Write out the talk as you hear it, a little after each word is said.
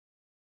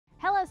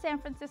Hello San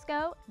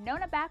Francisco,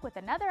 Nona back with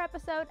another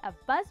episode of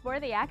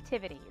Buzzworthy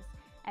Activities.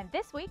 And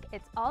this week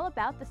it's all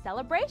about the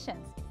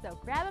celebrations, so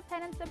grab a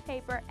pen and some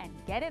paper and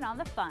get in on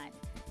the fun.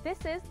 This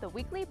is the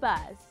Weekly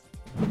Buzz.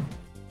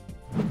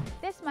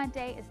 This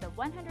Monday is the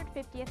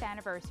 150th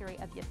anniversary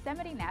of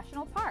Yosemite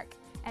National Park,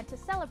 and to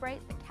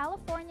celebrate, the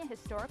California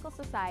Historical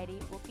Society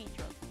will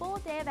feature a full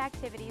day of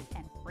activities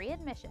and free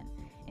admission.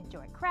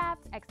 Enjoy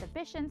crafts,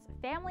 exhibitions,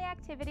 family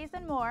activities,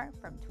 and more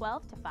from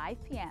 12 to 5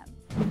 p.m.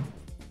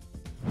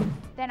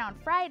 Then on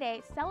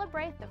Friday,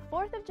 celebrate the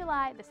 4th of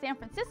July the San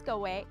Francisco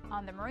way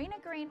on the Marina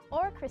Green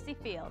or Crissy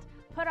Field.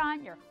 Put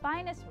on your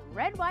finest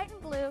red, white,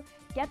 and blue,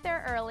 get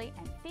there early,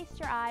 and feast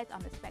your eyes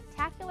on the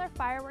spectacular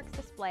fireworks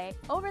display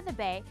over the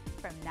bay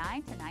from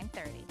 9 to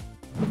 9:30.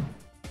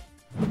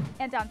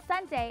 And on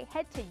Sunday,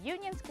 head to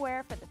Union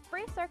Square for the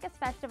Free Circus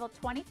Festival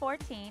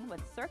 2014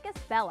 with Circus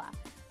Bella.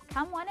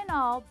 Come one and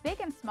all, big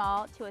and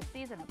small, to a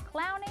season of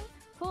clowning,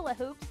 hula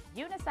hoops,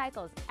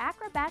 unicycles,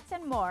 acrobats,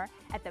 and more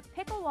at the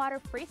Pickle Water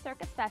Free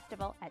Circus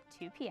Festival at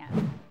 2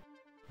 p.m.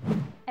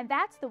 And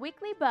that's the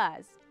Weekly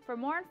Buzz. For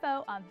more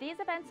info on these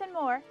events and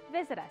more,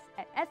 visit us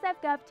at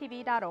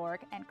SFGovTV.org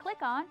and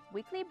click on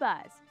Weekly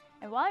Buzz.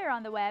 And while you're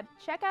on the web,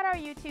 check out our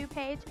YouTube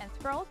page and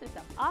scroll through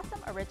some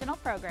awesome original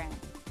programs.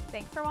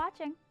 Thanks for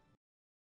watching.